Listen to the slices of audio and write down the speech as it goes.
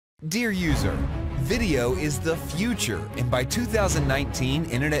Dear user, video is the future, and by 2019,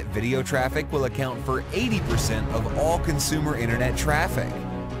 internet video traffic will account for 80% of all consumer internet traffic.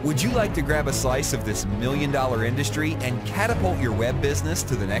 Would you like to grab a slice of this million-dollar industry and catapult your web business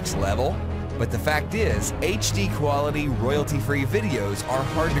to the next level? But the fact is, HD quality, royalty-free videos are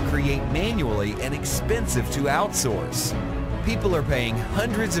hard to create manually and expensive to outsource. People are paying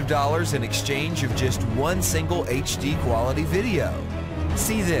hundreds of dollars in exchange of just one single HD quality video.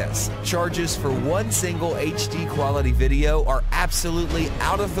 See this, charges for one single HD quality video are absolutely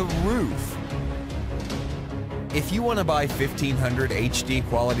out of the roof. If you want to buy 1,500 HD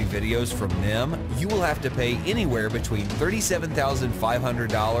quality videos from them, you will have to pay anywhere between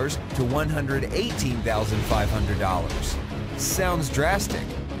 $37,500 to $118,500. Sounds drastic,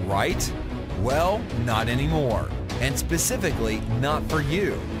 right? Well, not anymore, and specifically not for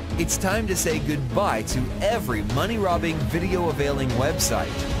you. It's time to say goodbye to every money-robbing, video-availing website.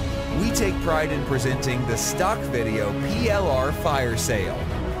 We take pride in presenting the stock video PLR fire sale.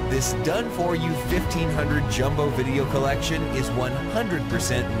 This done-for-you 1,500 jumbo video collection is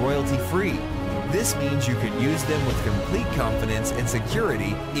 100% royalty-free. This means you can use them with complete confidence and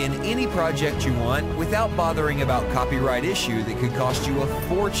security in any project you want without bothering about copyright issue that could cost you a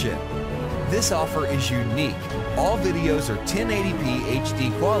fortune. This offer is unique. All videos are 1080p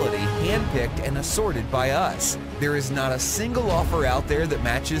HD quality, handpicked and assorted by us. There is not a single offer out there that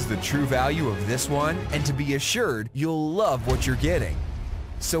matches the true value of this one, and to be assured, you'll love what you're getting.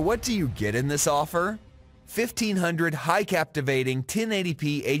 So what do you get in this offer? 1,500 high captivating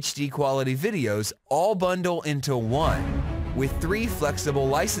 1080p HD quality videos all bundle into one, with 3 flexible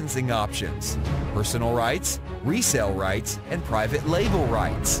licensing options: personal rights, resale rights, and private label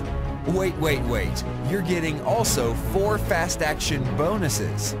rights. Wait, you're getting also 4 fast action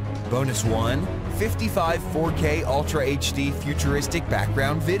bonuses. Bonus 1, 55 4K Ultra HD futuristic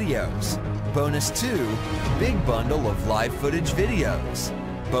background videos. Bonus 2, big bundle of live footage videos.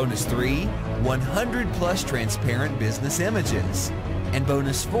 Bonus 3, 100 plus transparent business images. And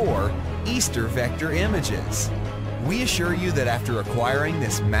bonus 4, Easter vector images. We assure you that after acquiring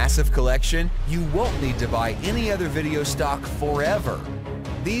this massive collection, you won't need to buy any other video stock forever.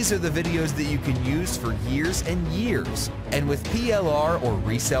 These are the videos that you can use for years and years. And with PLR or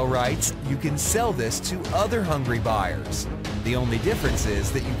resale rights, you can sell this to other hungry buyers. The only difference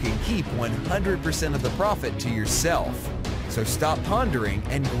is that you can keep 100% of the profit to yourself. So stop pondering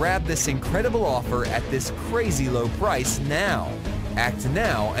and grab this incredible offer at this crazy low price now. Act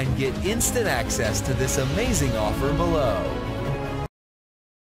now and get instant access to this amazing offer below.